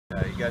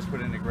You guys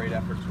put in a great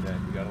effort today.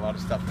 We got a lot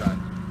of stuff done,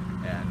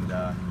 and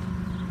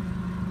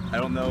I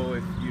don't know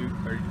if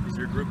is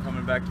your group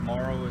coming back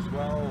tomorrow as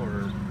well,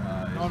 or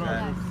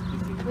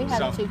we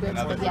have two groups.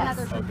 Yes.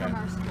 Okay. From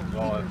our school.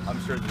 Well, I'm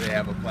sure that they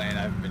have a plan.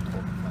 I haven't been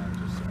told the plan.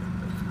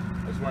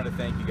 I just wanted to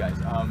thank you guys.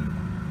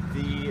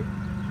 Do you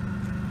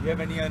have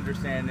any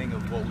understanding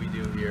of what we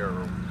do here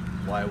or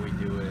why we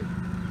do it?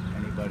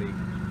 Anybody?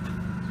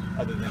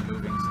 Other than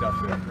moving stuff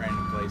to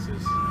random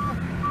places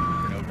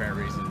for no apparent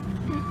reason.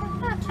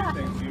 Two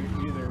things: you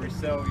either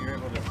resell, you're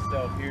able to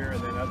sell here,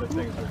 and then other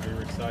things will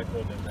be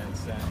recycled and then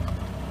sent to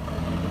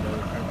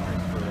other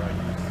countries for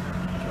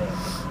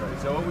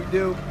use. So what we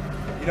do,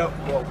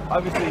 well,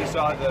 obviously you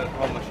saw the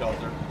homeless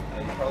shelter,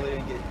 and you probably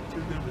didn't get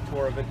too good of a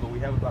tour of it, but we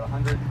have about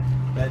 100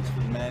 beds for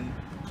the men,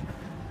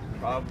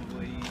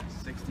 probably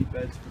 60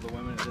 beds for the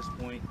women at this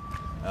point.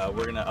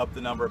 We're going to up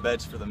the number of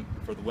beds for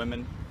the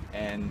women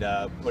and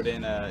put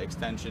in an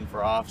extension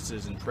for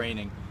offices and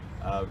training.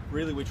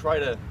 Really, we try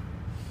to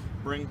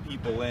bring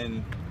people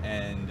in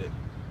and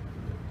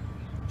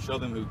show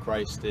them who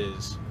Christ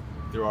is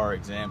through our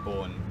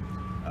example, and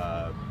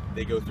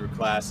they go through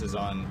classes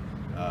on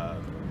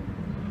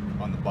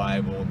the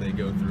Bible. They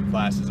go through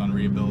classes on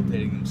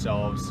rehabilitating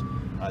themselves.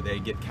 They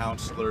get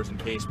counselors and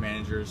case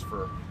managers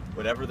for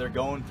whatever they're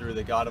going through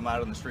that got them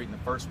out on the street in the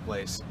first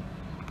place.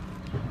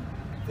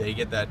 They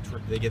get that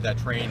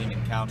training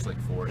and counseling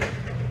for it,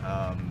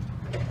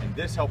 and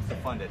this helps to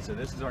fund it. So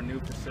this is our new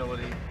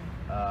facility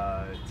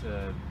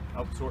to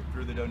help sort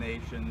through the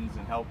donations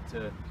and help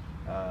to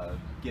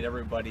get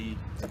everybody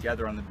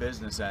together on the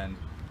business end,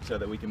 so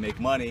that we can make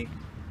money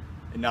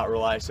and not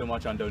rely so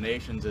much on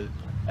donations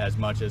as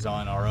much as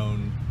on our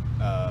own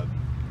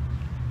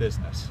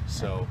business.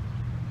 So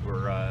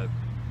we're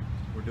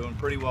doing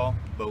pretty well,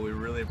 but we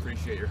really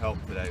appreciate your help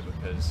today,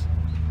 because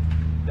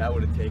that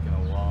would have taken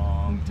a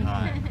long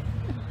time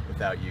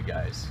without you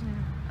guys.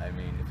 I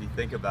mean, if you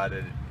think about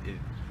it,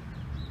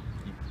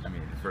 I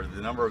mean, for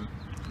the number of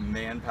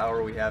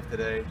manpower we have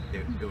today,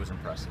 it was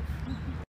impressive.